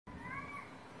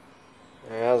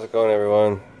Hey, how's it going,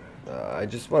 everyone? I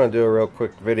just want to do a real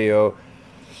quick video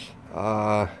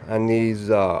on these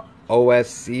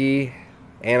OSC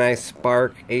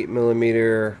anti-spark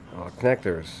 8mm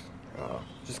connectors.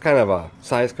 Just kind of a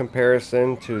size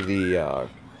comparison to the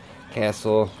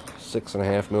Castle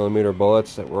 6.5mm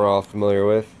bullets that we're all familiar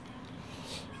with.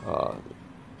 The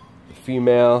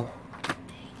female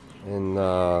and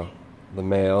the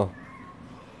male.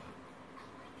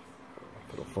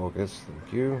 It'll focus,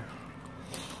 thank you.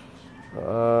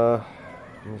 Let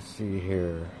me see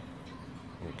here.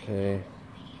 Okay.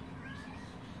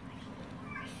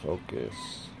 Focus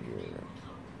here.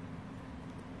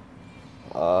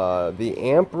 The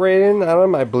amp rating on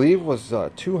them, I believe, was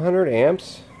 200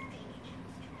 amps.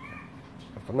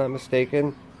 If I'm not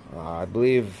mistaken. I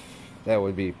believe that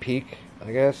would be peak,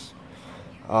 I guess.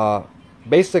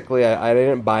 Basically, I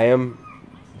didn't buy them.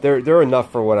 They're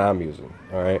enough for what I'm using,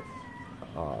 alright?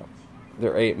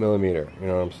 They're 8mm, you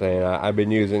know what I'm saying? I've been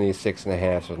using these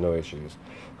 6.5s with no issues.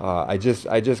 I just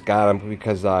got them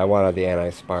because I wanted the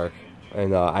anti-spark,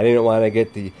 and I didn't want to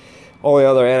get the only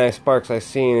other anti-sparks I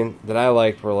seen that I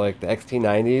liked were like the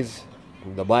XT90s.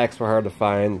 The blacks were hard to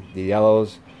find, the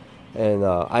yellows, and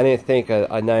I didn't think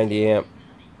a 90 amp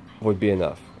would be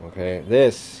enough. Okay,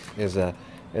 this is a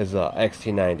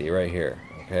XT90 right here.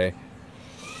 Okay,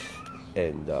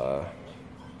 and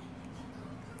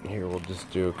here we'll just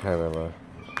do kind of a,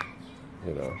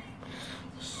 you know,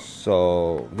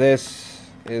 so this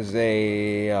is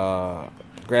a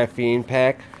graphene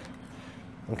pack.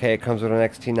 Okay, it comes with an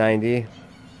XT90.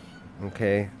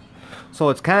 Okay, so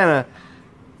it's kind of,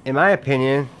 in my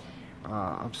opinion,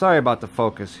 I'm sorry about the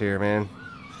focus here, man.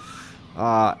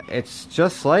 It's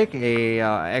just like a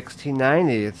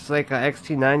XT90. It's like a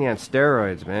XT90 on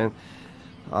steroids, man.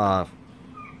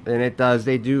 And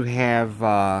they do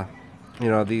have you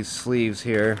know, these sleeves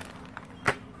here,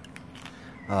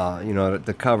 you know,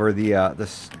 to cover the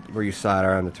this where you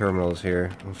solder on the terminals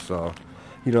here, so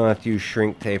you don't have to use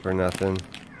shrink tape or nothing.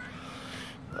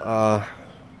 Yeah,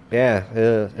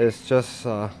 it's just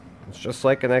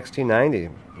like an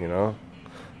XT90, you know.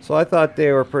 So I thought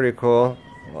they were pretty cool.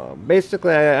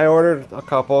 Basically, I ordered a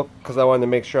couple because I wanted to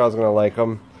make sure I was gonna like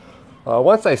them.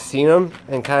 Once I seen them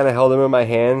and kind of held them in my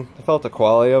hand, I felt the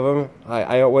quality of them.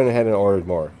 I went ahead and ordered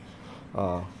more.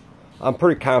 I'm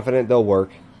pretty confident they'll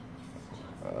work.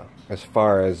 As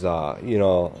far as you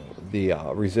know, the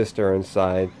resistor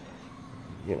inside,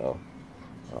 you know,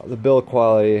 the build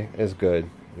quality is good.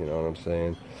 You know what I'm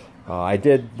saying? I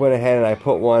went ahead and I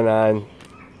put one on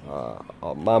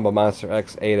a Mamba Monster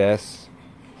X 8S,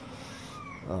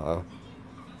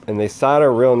 and they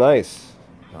solder real nice.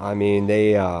 I mean,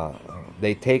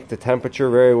 they take the temperature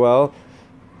very well.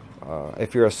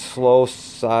 If you're a slow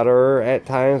solderer at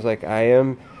times, like I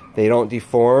am, they don't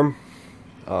deform.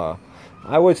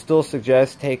 I would still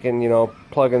suggest taking, you know,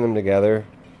 plugging them together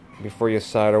before you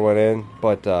solder one in,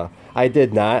 but I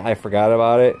did not. I forgot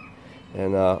about it,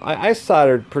 and I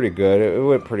soldered pretty good. It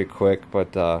went pretty quick,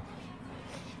 but there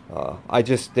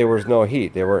was no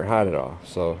heat. They weren't hot at all,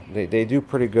 so they do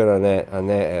pretty good on that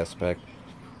aspect.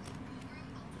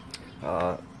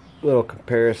 Little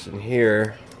comparison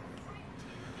here.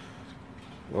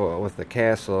 Well, with the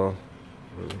Castle,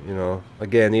 you know,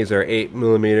 again, these are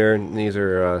 8mm and these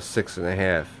are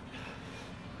 6.5.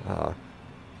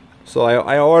 So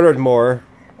I ordered more,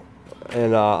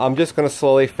 and I'm just gonna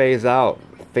slowly phase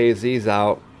these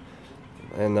out,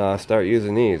 and start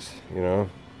using these, you know.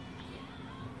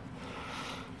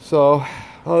 So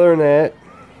other than that,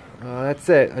 that's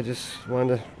it. I just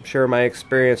wanted to share my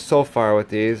experience so far with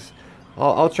these.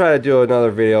 I'll try to do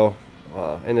another video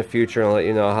in the future and let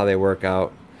you know how they work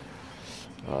out.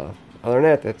 Other than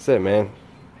that, that's it, man.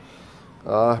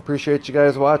 Appreciate you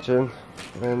guys watching,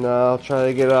 and I'll try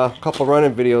to get a couple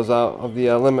running videos out of the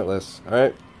Limitless.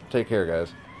 Alright, take care,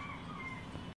 guys.